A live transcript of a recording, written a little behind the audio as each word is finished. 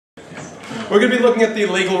we're going to be looking at the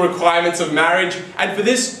legal requirements of marriage, and for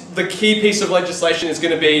this, the key piece of legislation is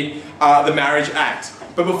going to be the Marriage Act.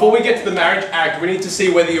 But before we get to the Marriage Act, we need to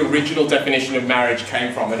see where the original definition of marriage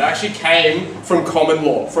came from. It actually came from common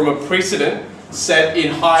law, from a precedent set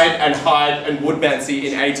in Hyde and Woodmansey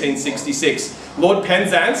in 1866. Lord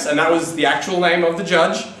Penzance, and that was the actual name of the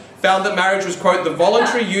judge, found that marriage was, quote, the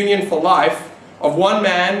voluntary union for life of one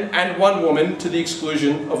man and one woman to the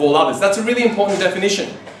exclusion of all others. That's a really important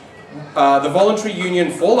definition. The voluntary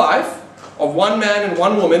union for life of one man and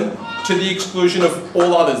one woman to the exclusion of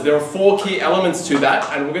all others. There are 4 key elements to that,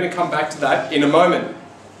 and we're going to come back to that in a moment.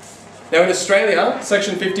 Now in Australia,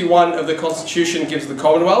 Section 51 of the Constitution gives the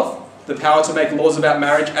Commonwealth the power to make laws about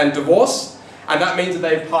marriage and divorce, and that means that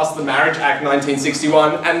they've passed the Marriage Act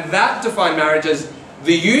 1961, and that defined marriage as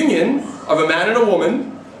the union of a man and a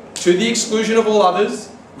woman to the exclusion of all others,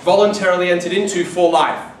 voluntarily entered into for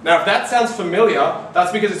life. Now if that sounds familiar,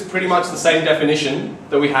 that's because it's pretty much the same definition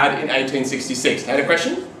that we had in 1866. Had a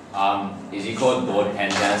question? Is he called Lord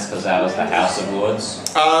Penzance because that was the House of Lords?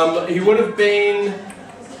 He would have been,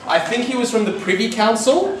 I think he was from the Privy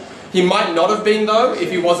Council. He might not have been though. If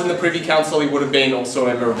he was in the Privy Council, he would have been also a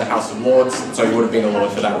member of the House of Lords, so he would have been a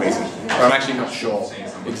Lord for that reason. But I'm actually not sure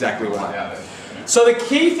exactly why. So the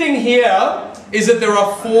key thing here is that there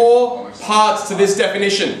are 4 parts to this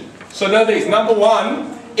definition. So know these. Number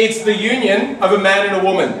 1, it's the union of a man and a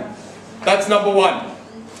woman. That's number 1.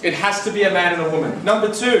 It has to be a man and a woman.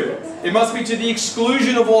 Number 2, it must be to the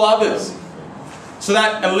exclusion of all others. So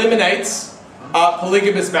that eliminates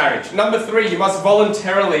polygamous marriage. Number 3, you must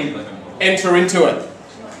voluntarily enter into it.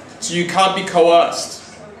 So you can't be coerced.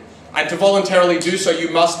 And to voluntarily do so, you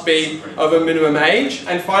must be of a minimum age.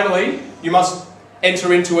 And finally, you must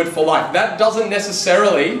enter into it for life. That doesn't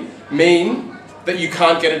necessarily mean that you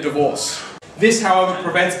can't get a divorce. This, however,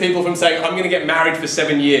 prevents people from saying, I'm going to get married for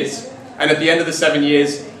 7 years. And at the end of the 7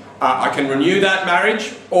 years, I can renew that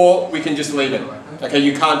marriage, or we can just leave it. Okay,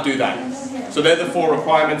 you can't do that. So they're the 4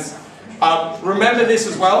 requirements. Remember this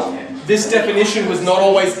as well. This definition was not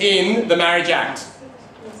always in the Marriage Act.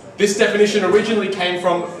 This definition originally came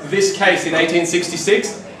from this case in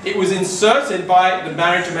 1866. It was inserted by the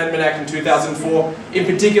Marriage Amendment Act in 2004, in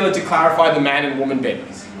particular to clarify the man and woman bit.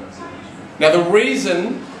 Now the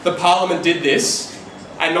reason the Parliament did this,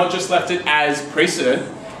 and not just left it as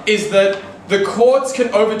precedent, is that the courts can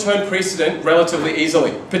overturn precedent relatively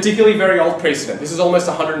easily, particularly very old precedent. This is almost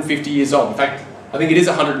 150 years old. In fact, I think it is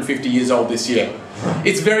 150 years old this year.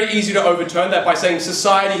 It's very easy to overturn that by saying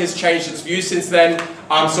society has changed its views since then,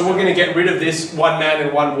 so we're going to get rid of this one man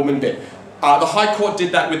and one woman bit. The High Court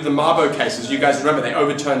did that with the Mabo cases. You guys remember, they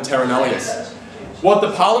overturned terra nullius. What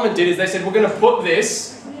the Parliament did is they said, we're going to put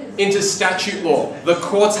this into statute law. The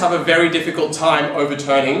courts have a very difficult time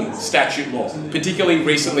overturning statute law, particularly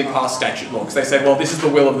recently passed statute law, because they said, well, this is the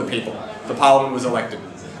will of the people. The Parliament was elected.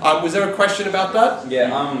 Was there a question about that?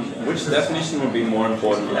 Yeah, which definition would be more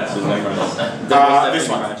important for this one.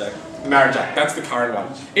 The Marriage Act. That's the current one.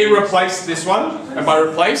 It replaced this one, and by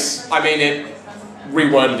replace, I mean it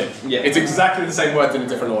reworded it. Yeah. It's exactly the same words in a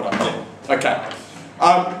different order. Yeah. Okay.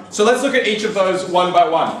 So let's look at each of those one by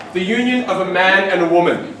one. The union of a man and a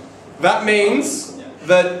woman. That means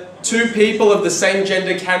that 2 people of the same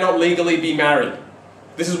gender cannot legally be married.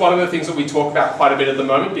 This is one of the things that we talk about quite a bit at the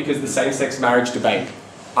moment, because the same-sex marriage debate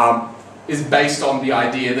is based on the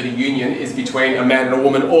idea that a union is between a man and a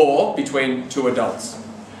woman, or between 2 adults.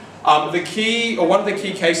 One of the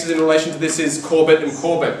key cases in relation to this is Corbett and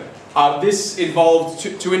Corbett. This involved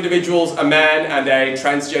two individuals, a man and a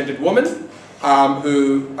transgendered woman,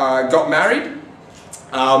 who got married.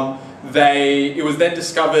 It was then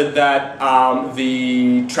discovered that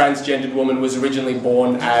the transgendered woman was originally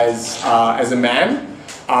born as a man,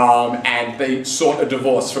 and they sought a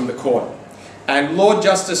divorce from the court. And Lord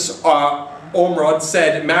Justice Ormrod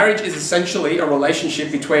said, marriage is essentially a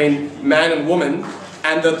relationship between man and woman,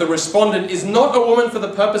 and that the respondent is not a woman for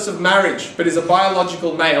the purpose of marriage, but is a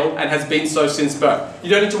biological male and has been so since birth. You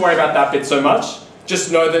don't need to worry about that bit so much.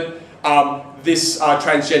 Just know that this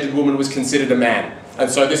transgendered woman was considered a man. And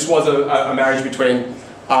so this was a marriage between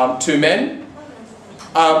 2 men.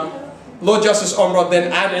 Lord Justice Ormrod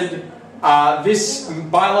then added, this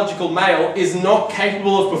biological male is not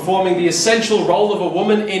capable of performing the essential role of a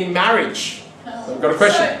woman in marriage. So I've got a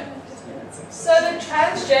question. So the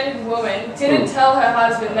transgendered woman didn't tell her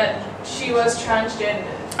husband that she was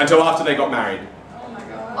transgendered? Until after they got married. Oh my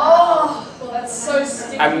god. Oh, well, that's so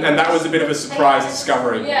sticky. And that was a bit of a surprise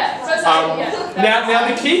discovery. Yeah. Now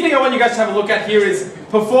the key thing I want you guys to have a look at here is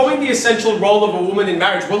performing the essential role of a woman in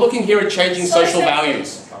marriage. We're looking here at changing social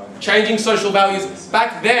values. Changing social values.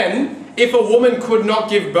 Back then, if a woman could not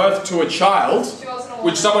give birth to a child, She wasn't a woman.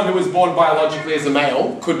 which someone who was born biologically as a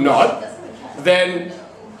male could not, then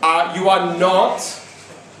you are not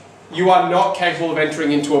capable of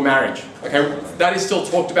entering into a marriage. Okay, that is still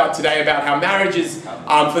talked about today, about how marriage is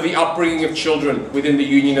for the upbringing of children within the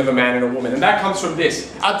union of a man and a woman, and that comes from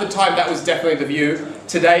this. At the time, that was definitely the view.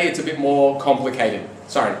 Today, it's a bit more complicated.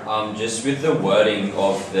 Sorry. Just with the wording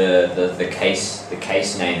of the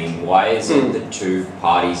case naming, why is it the two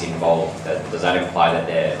parties involved? Does that imply that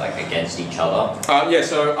they're like against each other? Yeah.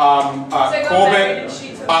 So So they got married Corbett, and she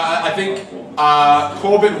took I think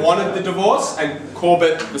Corbett wanted the divorce, and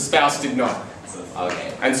Corbett, the spouse, did not.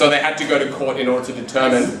 Okay. And so they had to go to court in order to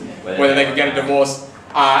determine whether they could get a divorce.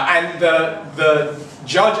 And the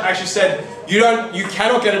judge actually said, you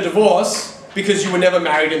cannot get a divorce because you were never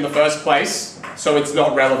married in the first place, so it's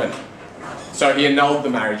not relevant. So he annulled the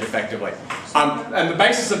marriage effectively. And the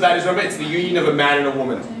basis of that is, remember, it's the union of a man and a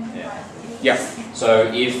woman. Yeah. Yeah.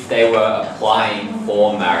 So if they were applying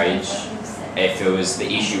for marriage, if it was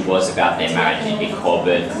the issue was about their marriage, it'd be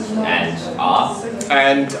Corbett and R.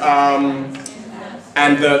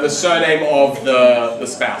 And the surname of the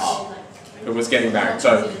spouse who was getting married.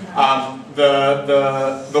 So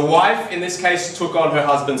the wife in this case took on her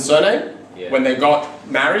husband's surname when they got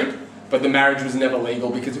married, but the marriage was never legal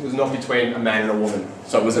because it was not between a man and a woman.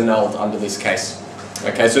 So it was annulled under this case.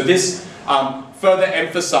 Okay, so this further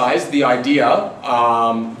emphasized the idea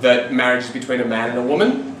that marriage is between a man and a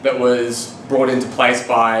woman that was brought into place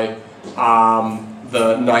by the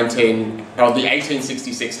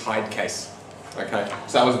 1866 Hyde case. Okay,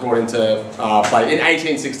 so that was brought into play in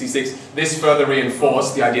 1866. This further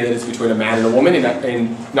reinforced the idea that it's between a man and a woman in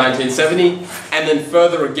 1970, and then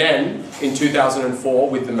further again in 2004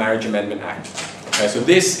 with the Marriage Amendment Act. Okay, so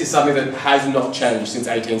this is something that has not changed since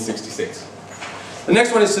 1866. The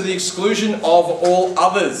next one is to the exclusion of all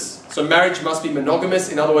others. So marriage must be monogamous,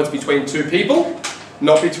 in other words, between two people,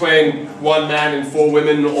 not between one man and four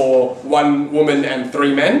women or one woman and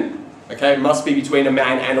three men. Okay, it must be between a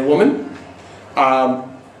man and a woman.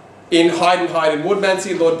 In Hyde and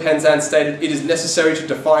Woodmansey, Lord Penzance stated, it is necessary to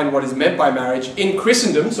define what is meant by marriage in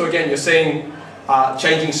Christendom. So again, you're seeing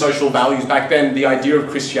changing social values. Back then, the idea of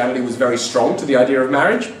Christianity was very strong to the idea of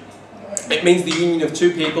marriage. It means the union of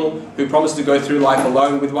two people who promise to go through life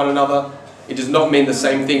alone with one another. It does not mean the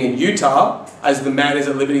same thing in Utah, as the man is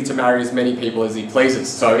at liberty to marry as many people as he pleases.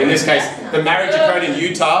 So in this case, the marriage occurred in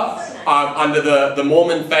Utah under the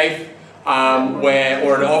Mormon faith,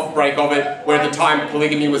 or an off-break of it, where at the time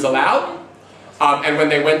polygamy was allowed. And when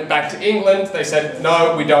they went back to England, they said,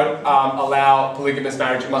 no, we don't allow polygamous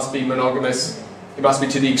marriage, it must be monogamous, it must be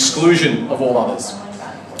to the exclusion of all others.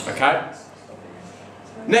 Okay?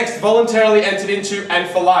 Next, voluntarily entered into and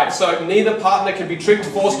for life. So neither partner can be tricked,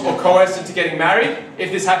 forced or coerced into getting married.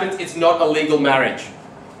 If this happens, it's not a legal marriage.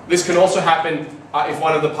 This can also happen if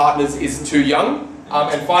one of the partners is too young.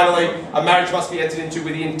 And finally, a marriage must be entered into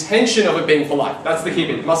with the intention of it being for life. That's the key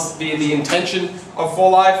bit. It must be the intention of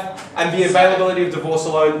for life, and the availability of divorce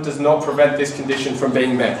alone does not prevent this condition from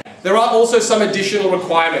being met. There are also some additional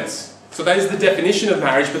requirements. So that is the definition of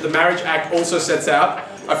marriage, but the Marriage Act also sets out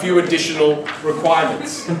a few additional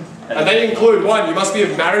requirements. And they include, one, you must be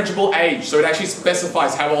of marriageable age. So it actually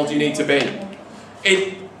specifies how old you need to be.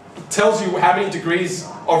 It tells you how many degrees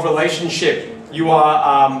of relationship you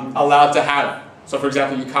are allowed to have. So for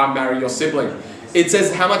example, you can't marry your sibling. It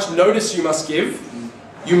says how much notice you must give,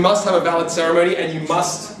 you must have a valid ceremony, and you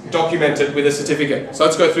must document it with a certificate. So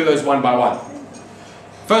let's go through those one by one.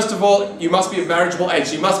 First of all, you must be of marriageable age.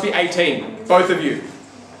 So you must be 18, both of you.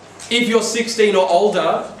 If you're 16 or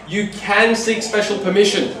older, you can seek special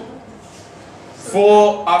permission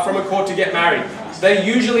from a court to get married. They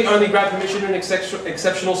usually only grant permission in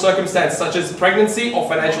exceptional circumstances, such as pregnancy or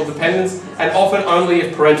financial dependence, and often only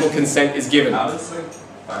if parental consent is given. How does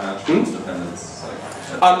financial dependence?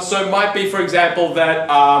 So it might be, for example, that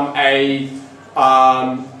a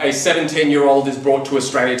 17-year-old is brought to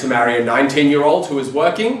Australia to marry a 19-year-old who is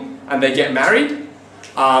working, and they get married.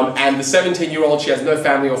 And the 17-year-old, she has no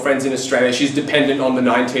family or friends in Australia. She's dependent on the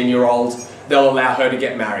 19-year-old. They'll allow her to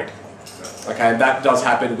get married. Okay, that does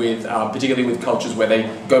happen with, particularly with cultures where they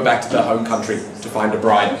go back to their home country to find a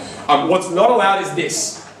bride. What's not allowed is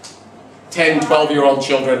this. 10, 12-year-old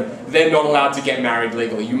children, they're not allowed to get married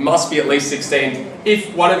legally. You must be at least 16.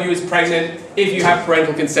 If one of you is pregnant, if you have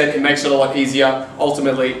parental consent, it makes it a lot easier.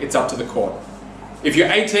 Ultimately, it's up to the court. If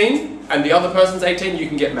you're 18 and the other person's 18, you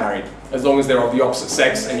can get married, as long as they're of the opposite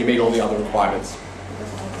sex and you meet all the other requirements.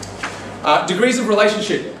 Degrees of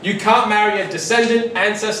relationship. You can't marry a descendant,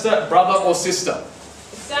 ancestor, brother or sister.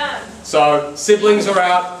 Done. So siblings are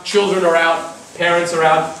out, children are out, parents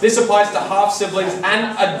around. This applies to half-siblings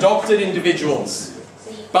and adopted individuals,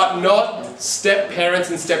 but not step-parents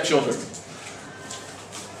and step-children.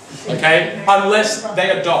 Okay? Unless they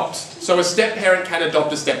adopt. So a step-parent can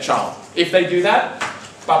adopt a step-child. If they do that,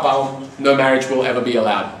 no marriage will ever be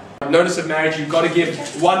allowed. Notice of marriage, you've got to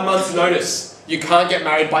give 1 month's notice. You can't get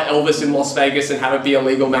married by Elvis in Las Vegas and have it be a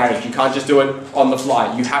legal marriage. You can't just do it on the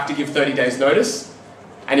fly. You have to give 30 days notice.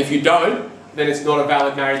 And if you don't, then it's not a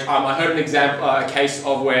valid marriage. I heard an example, a case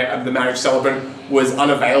of where the marriage celebrant was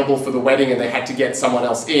unavailable for the wedding and they had to get someone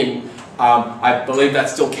else in. I believe that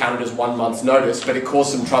still counted as 1 month's notice, but it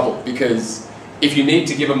caused some trouble because if you need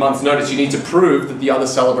to give a month's notice, you need to prove that the other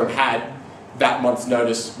celebrant had that month's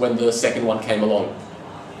notice when the second one came along.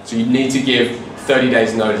 So you need to give 30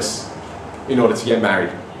 days notice in order to get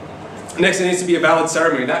married. Next, there needs to be a valid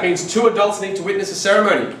ceremony. That means 2 adults need to witness a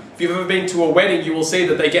ceremony. If you've ever been to a wedding, you will see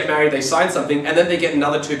that they get married, they sign something, and then they get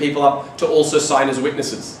another 2 people up to also sign as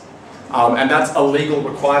witnesses. And that's a legal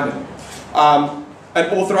requirement. An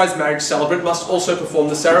authorized marriage celebrant must also perform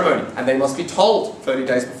the ceremony, and they must be told 30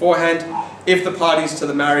 days beforehand. If the parties to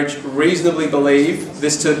the marriage reasonably believe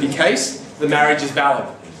this to be the case, the marriage is valid.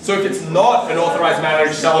 So if it's not an authorized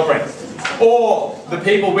marriage celebrant, or the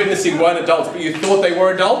people witnessing weren't adults, but you thought they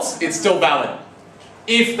were adults, it's still valid.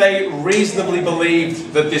 If they reasonably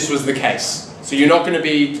believed that this was the case. So you're not going to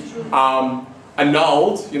be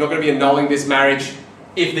annulled, you're not going to be annulling this marriage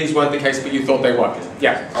if these weren't the case, but you thought they were.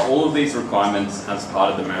 Yeah? Are all of these requirements as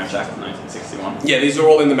part of the Marriage Act of 1961? Yeah, these are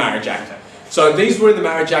all in the Marriage Act. So these were in the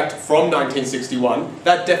Marriage Act from 1961.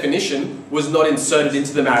 That definition was not inserted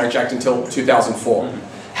into the Marriage Act until 2004.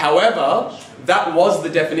 However, that was the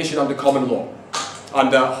definition under common law,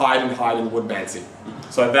 under Hyde and Woodmansey.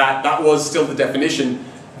 So that was still the definition.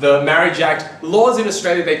 The Marriage Act, laws in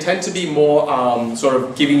Australia, they tend to be more sort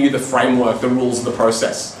of giving you the framework, the rules of the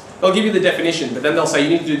process. They'll give you the definition, but then they'll say you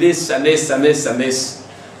need to do this and this and this and this.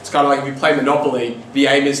 It's kind of like if you play Monopoly, the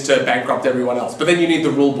aim is to bankrupt everyone else. But then you need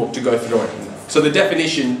the rule book to go through it. So the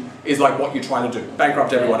definition is like what you're trying to do,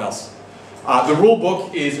 bankrupt everyone else. The rule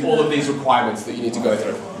book is all of these requirements that you need to go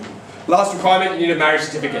through. Last requirement, you need a marriage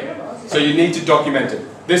certificate. So you need to document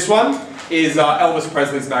it. This one is Elvis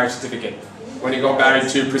Presley's marriage certificate, when he got married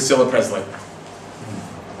to Priscilla Presley.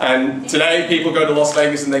 And today people go to Las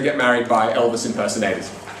Vegas and they get married by Elvis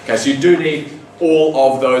impersonators. Okay, so you do need all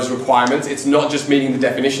of those requirements. It's not just meeting the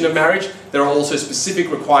definition of marriage, there are also specific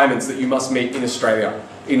requirements that you must meet in Australia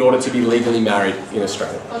in order to be legally married in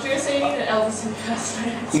Australia. I was going to say you need an Elvis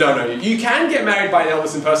impersonator. No, you can get married by an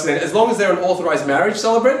Elvis impersonator as long as they're an authorised marriage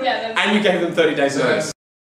celebrant and you gave them 30 days notice.